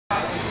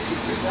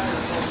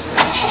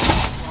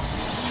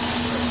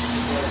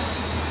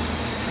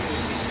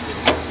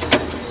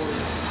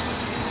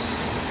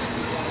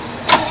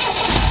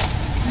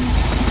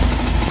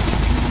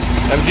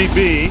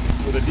MGB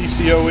with a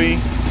DCOE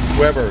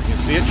Weber. You can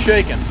see it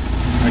shaking.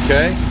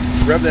 Okay?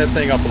 Rev that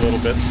thing up a little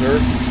bit, sir.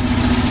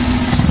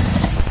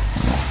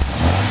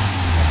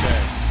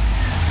 Okay.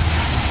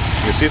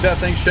 You can see that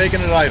thing shaking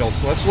at idle.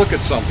 So let's look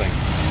at something.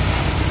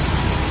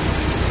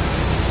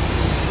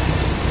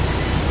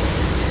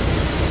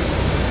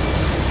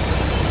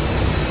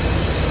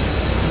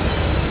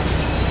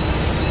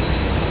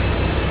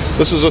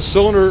 This is a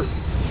cylinder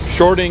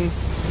shorting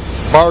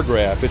bar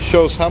graph. It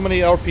shows how many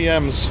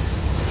RPMs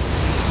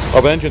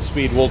of engine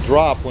speed will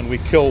drop when we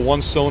kill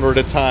one cylinder at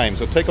a time.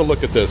 So take a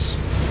look at this.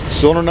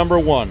 Cylinder number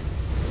 1.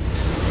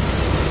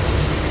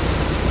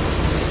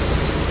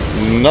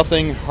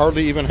 Nothing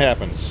hardly even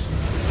happens.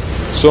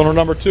 Cylinder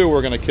number 2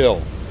 we're going to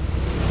kill.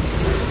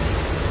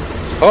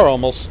 Car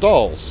almost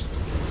stalls.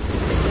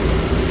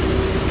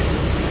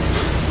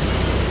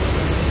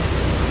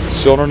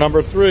 Cylinder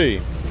number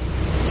 3.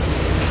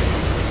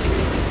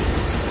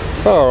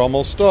 Car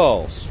almost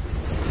stalls.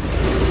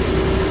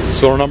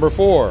 Cylinder number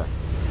 4.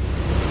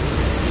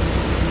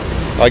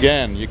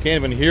 Again, you can't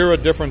even hear a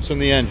difference in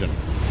the engine.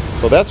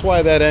 So that's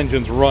why that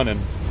engine's running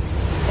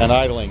and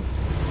idling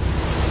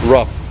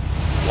rough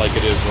like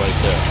it is right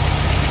there.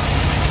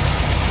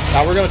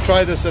 Now we're going to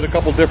try this at a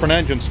couple different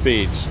engine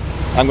speeds.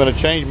 I'm going to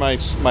change my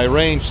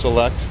range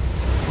select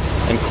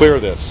and clear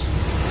this.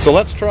 So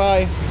let's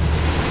try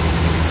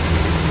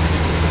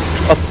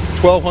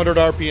 1200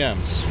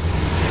 RPMs.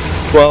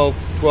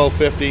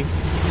 1250,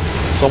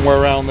 somewhere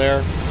around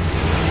there.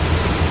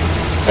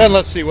 And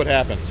let's see what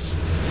happens.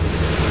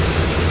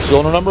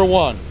 Cylinder number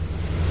 1.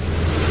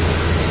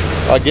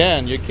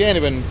 Again, you can't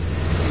even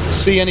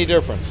see any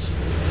difference.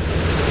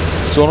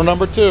 Cylinder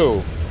number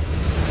 2.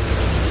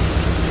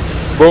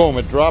 Boom,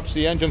 it drops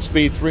the engine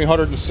speed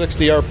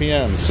 360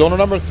 RPMs. Cylinder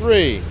number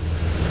 3.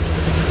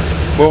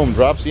 Boom,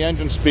 drops the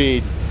engine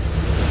speed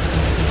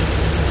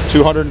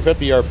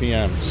 250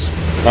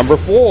 RPMs. Number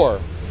 4.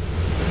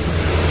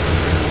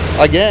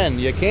 Again,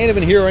 you can't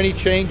even hear any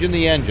change in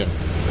the engine.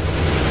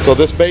 So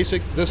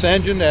this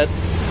engine at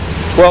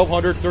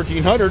 1200,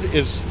 1300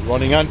 is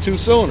running on 2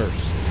 cylinders.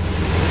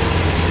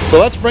 So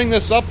let's bring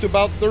this up to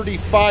about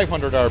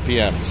 3500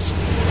 RPMs.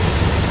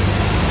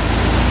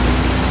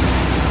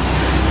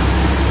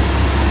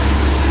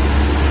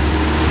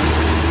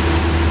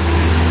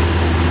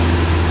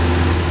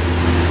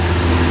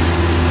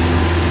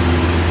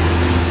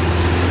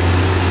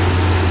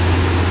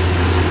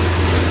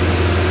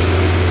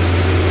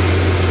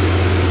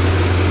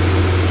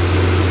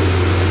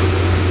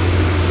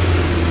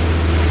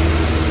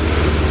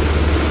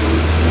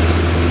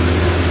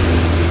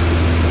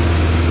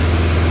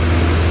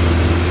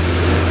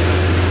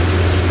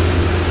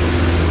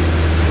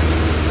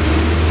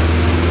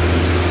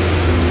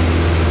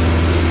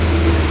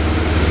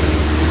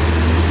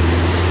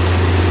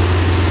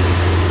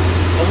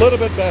 A little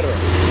bit better.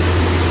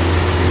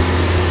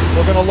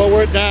 We're going to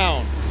lower it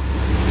down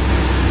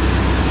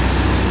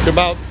to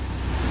about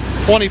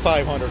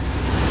 2500.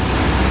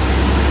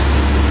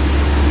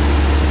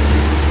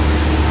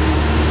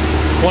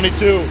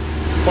 22.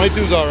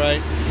 22's all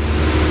right.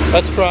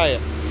 Let's try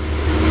it.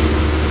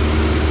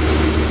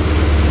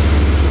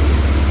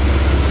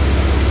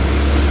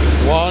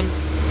 One,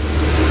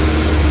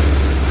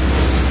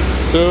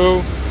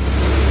 2,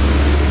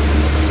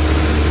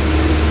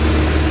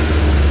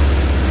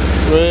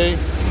 3.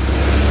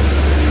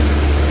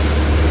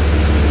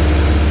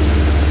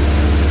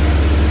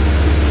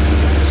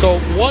 So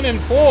 1 and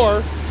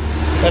 4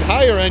 at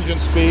higher engine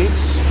speeds,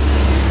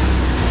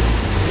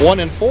 1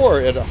 and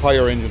 4 at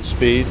higher engine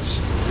speeds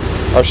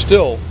are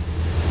still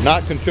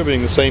not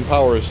contributing the same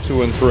power as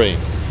 2 and 3.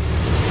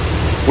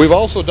 We've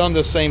also done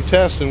this same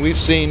test and we've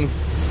seen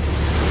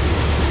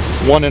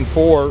 1 and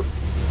 4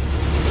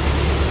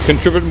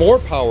 contribute more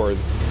power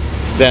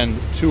than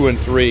 2 and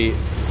 3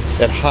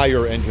 at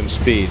higher engine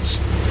speeds.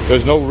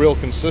 There's no real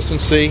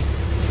consistency,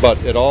 but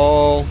the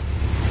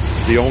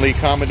only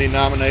common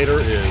denominator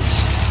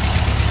is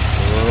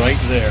right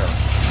there.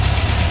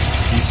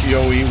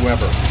 DCOE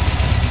Weber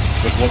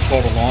with what's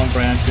called a long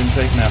branch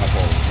intake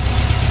manifold.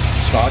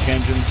 Stock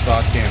engine,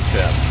 stock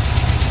camshaft.